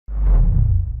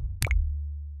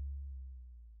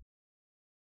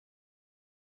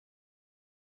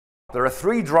There are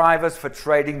 3 drivers for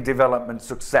trading development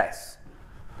success.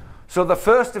 So the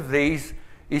first of these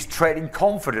is trading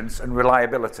confidence and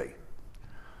reliability.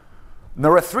 And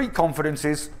there are 3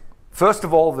 confidences. First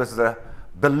of all, there's the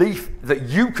belief that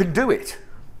you can do it.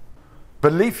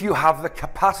 Belief you have the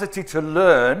capacity to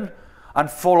learn and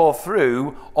follow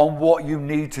through on what you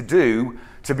need to do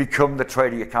to become the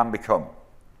trader you can become,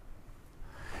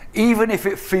 even if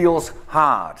it feels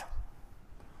hard.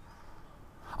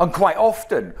 And quite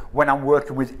often, when I'm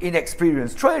working with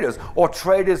inexperienced traders or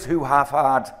traders who have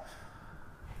had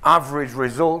average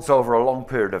results over a long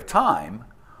period of time,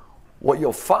 what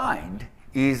you'll find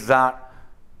is that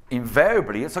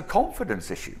invariably it's a confidence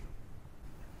issue.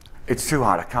 It's too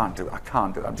hard, I can't do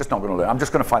it, I'm just not going to learn. I'm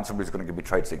just going to find somebody who's going to give me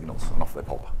trade signals, and off they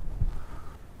pop.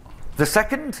 The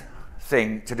second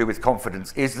thing to do with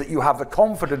confidence is that you have the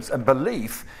confidence and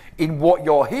belief in what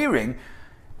you're hearing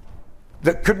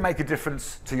that could make a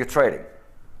difference to your trading.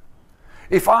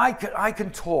 If I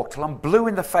can talk till I'm blue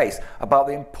in the face about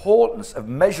the importance of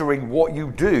measuring what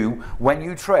you do when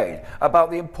you trade,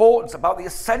 about the importance, about the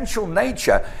essential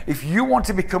nature, if you want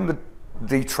to become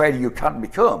the trader you can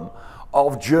become,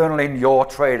 of journaling your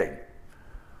trading.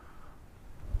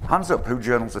 Hands up, who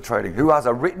journals the trading? Who has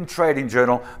a written trading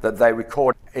journal that they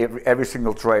record every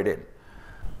single trade in?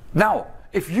 Now,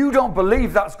 if you don't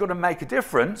believe that's going to make a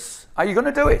difference, are you going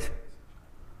to do it?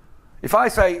 If I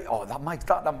say, oh, that Mike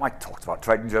talks about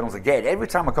trading journals again, every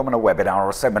time I come on a webinar or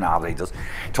a seminar that he does,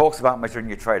 he talks about measuring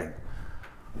your trading.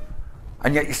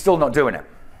 And yet you're still not doing it.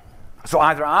 So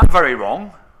either I'm very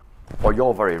wrong, or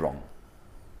you're very wrong.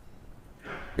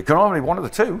 It can only be one of the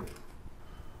two,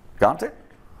 can't it?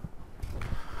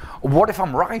 What if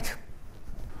I'm right?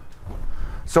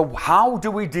 So how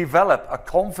do we develop a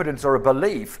confidence or a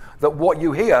belief that what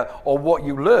you hear or what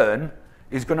you learn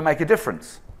is going to make a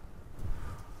difference?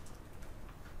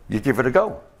 You give it a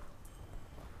go.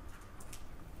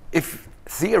 If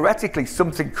theoretically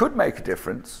something could make a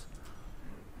difference,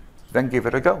 then give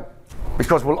it a go.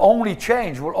 Because we'll only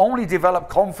change, we'll only develop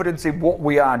confidence in what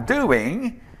we are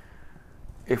doing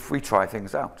if we try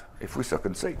things out, if we suck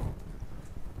and see.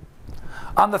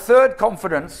 And the third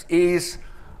confidence is,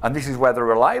 and this is where the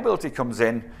reliability comes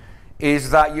in, is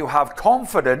that you have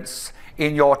confidence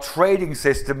in your trading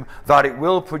system that it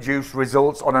will produce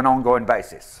results on an ongoing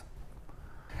basis.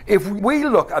 If we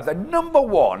look at the number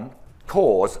one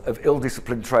cause of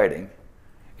ill-disciplined trading,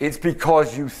 it's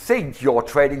because you think your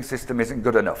trading system isn't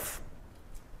good enough.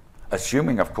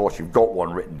 Assuming, of course, you've got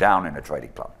one written down in a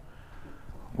trading plan.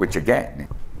 Which again,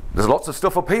 there's lots of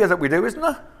stuff up here that we do, isn't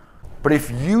there? But if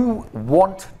you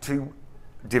want to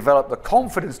develop the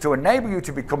confidence to enable you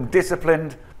to become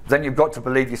disciplined, then you've got to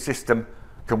believe your system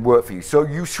can work for you. So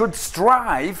you should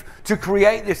strive to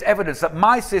create this evidence that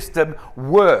my system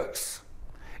works.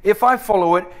 If I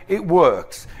follow it, it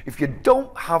works. If you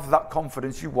don't have that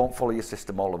confidence, you won't follow your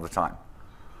system all of the time.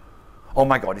 Oh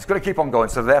my God, it's going to keep on going,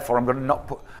 so therefore I'm going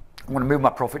to move my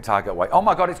profit target away. Oh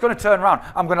my God, it's going to turn around.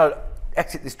 I'm going to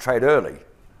exit this trade early.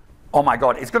 Oh my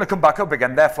God, it's going to come back up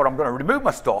again, therefore I'm going to remove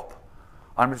my stop.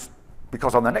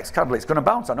 Because on the next candle it's going to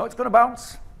bounce. I know it's going to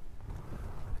bounce.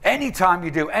 Anytime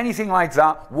you do anything like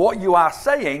that, what you are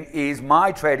saying is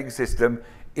my trading system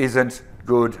isn't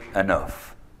good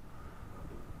enough.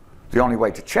 The only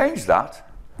way to change that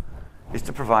is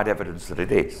to provide evidence that it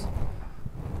is.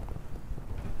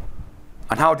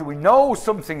 And how do we know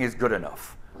something is good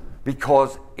enough?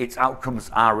 Because its outcomes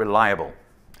are reliable.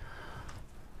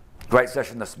 Great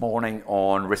session this morning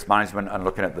on risk management and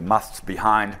looking at the maths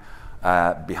behind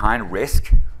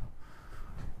risk.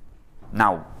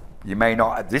 Now, you may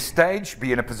not at this stage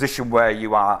be in a position where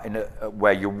you are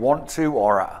where you want to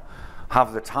or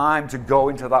have the time to go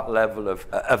into that level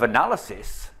of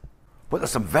analysis, but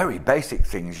there's some very basic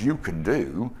things you can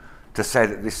do to say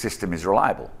that this system is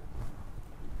reliable.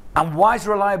 And why is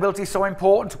reliability so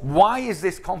important? Why is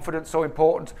this confidence so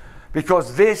important?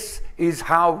 Because this is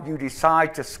how you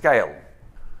decide to scale.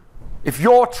 If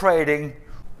you're trading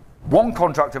one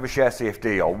contract of a share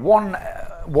CFD or one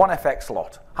FX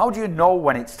lot, how do you know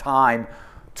when it's time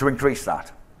to increase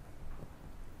that?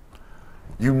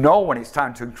 You know when it's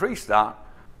time to increase that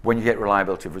when you get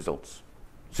reliability of results.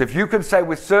 So if you can say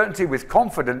with certainty, with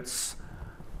confidence,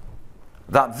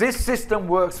 that this system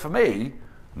works for me,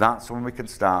 that's when we can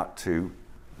start to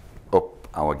up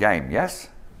our game, yes?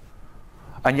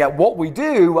 And yet what we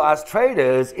do as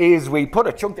traders is we put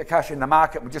a chunk of cash in the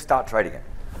market and we just start trading it.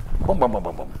 Boom, boom, boom,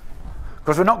 boom, boom.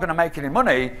 Because we're not going to make any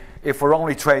money if we're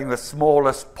only trading the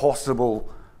smallest possible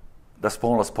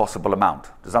amount.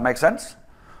 Does that make sense?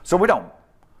 So we don't.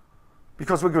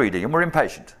 Because we're greedy and we're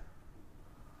impatient.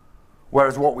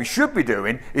 Whereas what we should be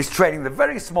doing is trading the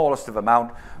very smallest of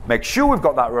amount, make sure we've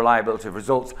got that reliability of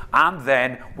results, and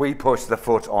then we push the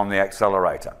foot on the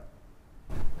accelerator.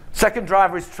 Second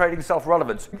driver is trading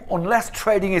self-relevance. Unless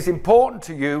trading is important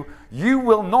to you, you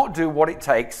will not do what it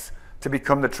takes to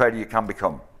become the trader you can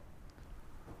become.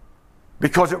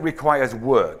 Because it requires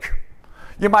work.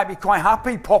 You might be quite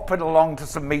happy popping along to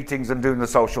some meetings and doing the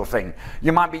social thing.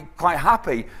 You might be quite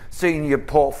happy seeing your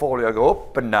portfolio go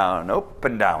up and down,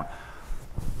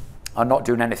 and not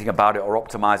doing anything about it or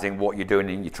optimizing what you're doing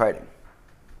in your trading.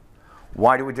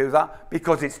 Why do we do that?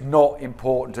 Because it's not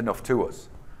important enough to us.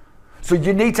 So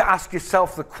you need to ask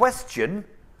yourself the question,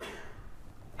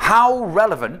 how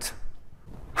relevant,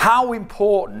 how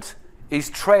important is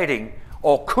trading,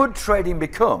 or could trading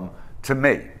become to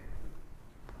me?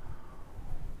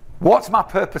 What's my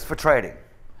purpose for trading?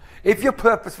 If your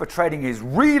purpose for trading is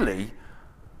really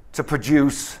to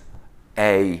produce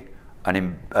a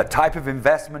type of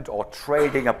investment or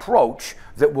trading approach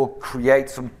that will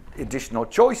create some additional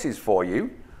choices for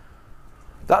you,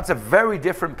 that's a very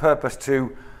different purpose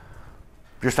to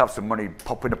just have some money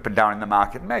popping up and down in the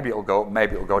market. Maybe it'll go up,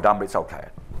 maybe it'll go down, but it's okay.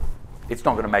 It's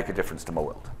not going to make a difference to my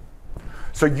world.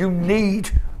 So you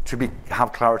need to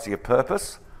have clarity of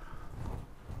purpose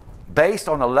based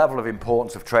on a level of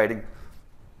importance of trading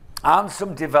and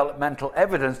some developmental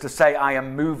evidence to say I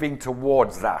am moving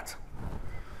towards that.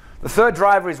 The third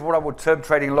driver is what I would term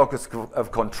trading locus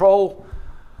of control,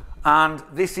 and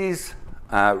this is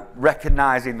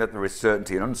recognizing that there is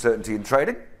certainty and uncertainty in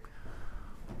trading,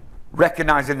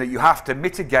 recognizing that you have to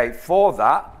mitigate for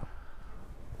that,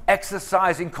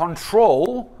 exercising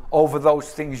control over those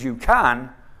things you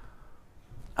can,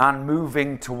 and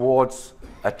moving towards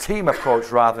a team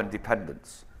approach rather than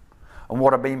dependence. And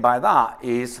what I mean by that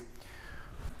is,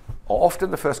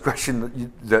 often the first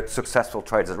question that successful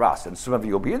traders are asked, and some of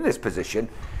you will be in this position,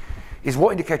 is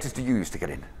what indicators do you use to get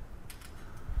in?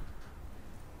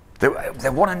 They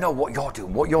want to know what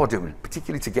you're doing,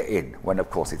 particularly to get in, when of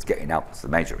course it's getting out. That's the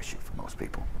major issue for most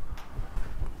people.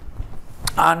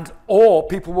 Or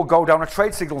people will go down a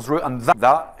trade signals route, and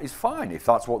that is fine if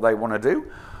that's what they want to do,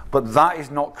 but that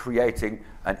is not creating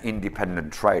an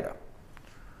independent trader.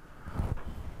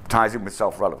 Ties in with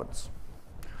self-relevance.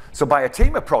 So by a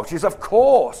team approach is, of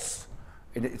course,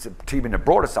 it's a team in the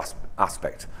broadest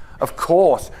aspect, of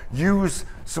course, use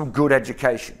some good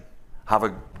education. Have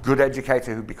a good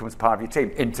educator who becomes part of your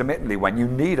team intermittently when you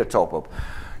need a top-up.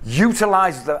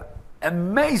 Utilize the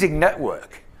amazing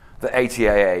network that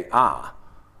ATAA are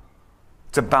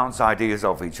to bounce ideas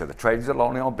off each other. Traders are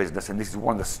lonely on business, and this is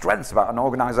one of the strengths about an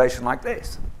organization like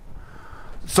this.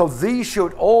 So these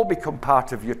should all become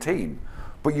part of your team,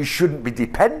 but you shouldn't be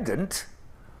dependent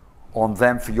on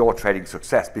them for your trading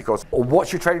success, because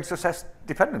what's your trading success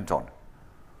dependent on?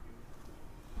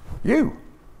 You.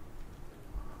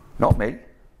 Not me,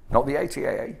 not the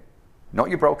ATAA, not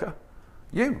your broker,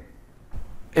 you.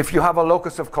 If you have a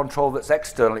locus of control that's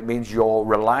external, it means you're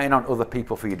relying on other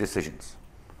people for your decisions.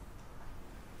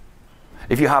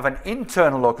 If you have an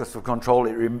internal locus of control,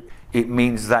 it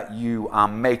means that you are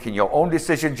making your own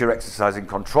decisions, you're exercising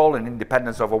control and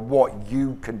independence over what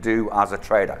you can do as a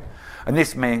trader. And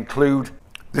this may include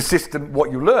the system,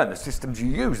 what you learn, the systems you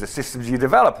use, the systems you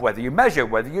develop, whether you measure,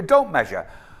 whether you don't measure,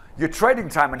 your trading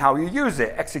time and how you use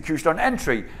it, execution on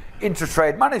entry,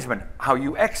 intra-trade management, how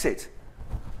you exit,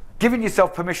 giving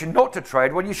yourself permission not to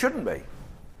trade when you shouldn't be.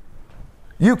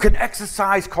 You can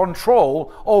exercise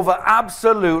control over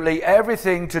absolutely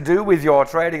everything to do with your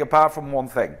trading apart from one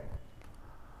thing.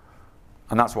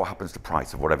 And that's what happens to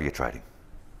price of whatever you're trading.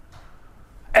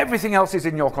 Everything else is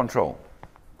in your control.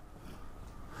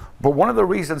 But one of the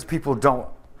reasons people don't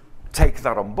take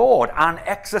that on board and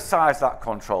exercise that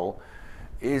control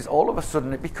is all of a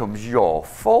sudden it becomes your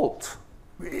fault.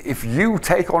 If you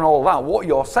take on all that, what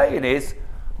you're saying is,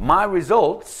 my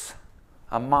results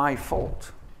are my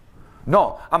fault.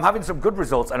 No, I'm having some good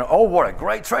results and oh, what a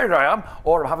great trader I am,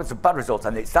 or I'm having some bad results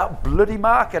and it's that bloody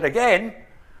market again,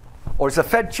 or it's the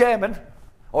Fed chairman,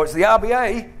 or it's the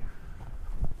RBA.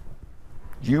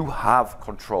 You have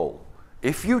control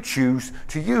if you choose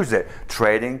to use it.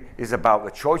 Trading is about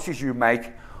the choices you make,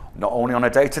 not only on a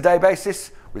day-to-day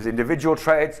basis with individual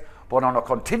trades, but on a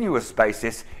continuous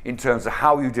basis in terms of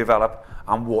how you develop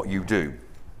and what you do.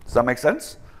 Does that make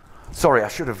sense? Sorry, I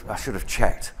should have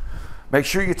checked. Make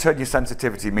sure you turn your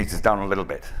sensitivity meters down a little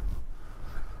bit.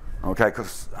 Okay,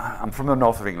 because I'm from the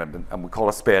north of England and we call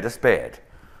a spade a spade.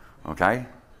 Okay?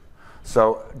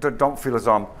 So don't feel as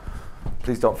I'm,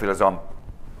 please don't feel as I'm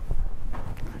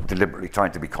deliberately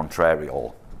trying to be contrary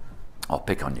or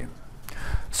pick on you.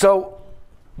 So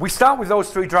we start with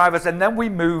those three drivers and then we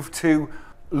move to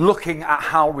looking at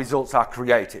how results are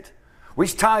created,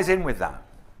 which ties in with that.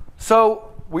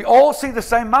 So we all see the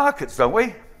same markets, don't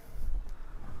we?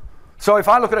 So if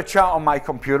I look at a chart on my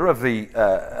computer of the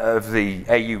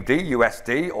AUD,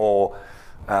 USD, or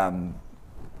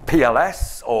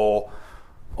PLS, or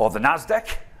the NASDAQ,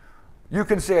 you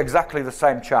can see exactly the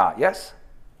same chart, yes?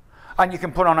 And you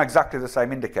can put on exactly the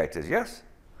same indicators, yes?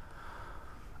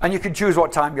 And you can choose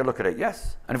what time you look at it,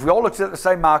 yes? And if we all looked at the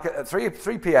same market at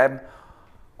 3 p.m.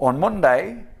 on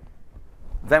Monday,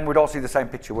 then we'd all see the same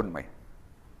picture, wouldn't we?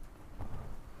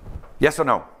 Yes or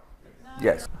no? No.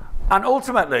 Yes. And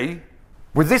ultimately,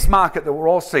 with this market that we're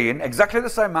all seeing, exactly the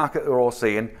same market that we're all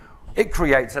seeing, it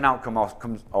creates an outcome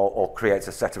or creates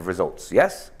a set of results,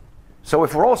 yes? So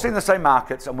if we're all seeing the same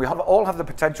markets and we all have the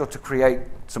potential to create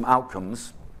some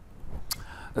outcomes,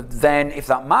 then if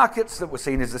that markets that we're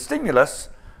seeing is the stimulus,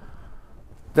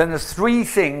 then there's 3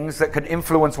 things that can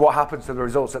influence what happens to the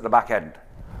results at the back end.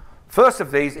 First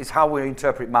of these is how we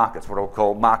interpret markets, what I'll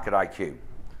call market IQ.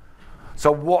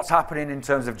 So what's happening in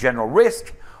terms of general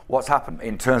risk, what's happening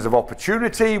in terms of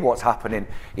opportunity, what's happening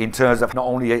in terms of not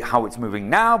only how it's moving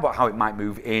now, but how it might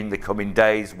move in the coming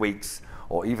days, weeks,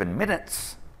 or even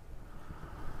minutes.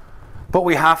 But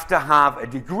we have to have a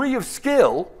degree of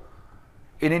skill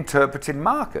in interpreting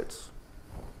markets.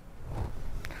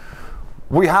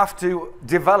 We have to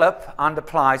develop and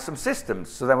apply some systems.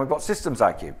 So then we've got systems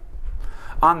IQ.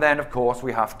 And then, of course,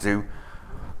 we have to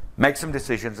make some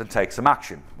decisions and take some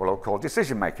action, what I'll call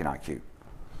decision-making IQ.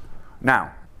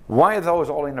 Now, why are those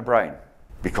all in the brain?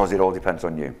 Because it all depends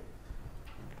on you.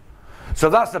 So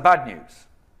that's the bad news,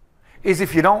 is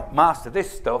if you don't master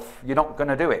this stuff, you're not going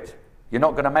to do it. You're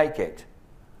not going to make it.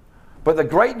 But the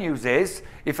great news is,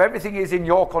 if everything is in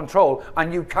your control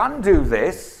and you can do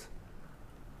this,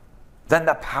 then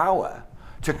the power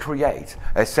to create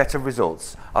a set of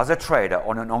results as a trader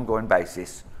on an ongoing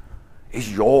basis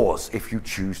is yours if you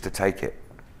choose to take it.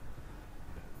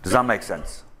 Does that make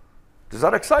sense? Does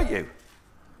that excite you?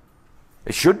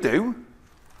 It should do,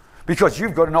 because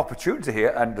you've got an opportunity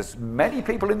here, and there's many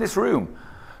people in this room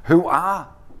who are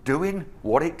doing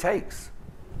what it takes.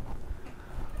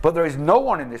 But there is no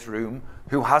one in this room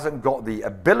who hasn't got the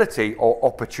ability or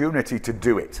opportunity to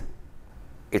do it.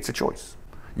 It's a choice.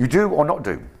 You do or not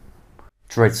do.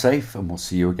 Trade safe, and we'll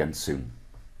see you again soon.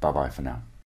 Bye-bye for now.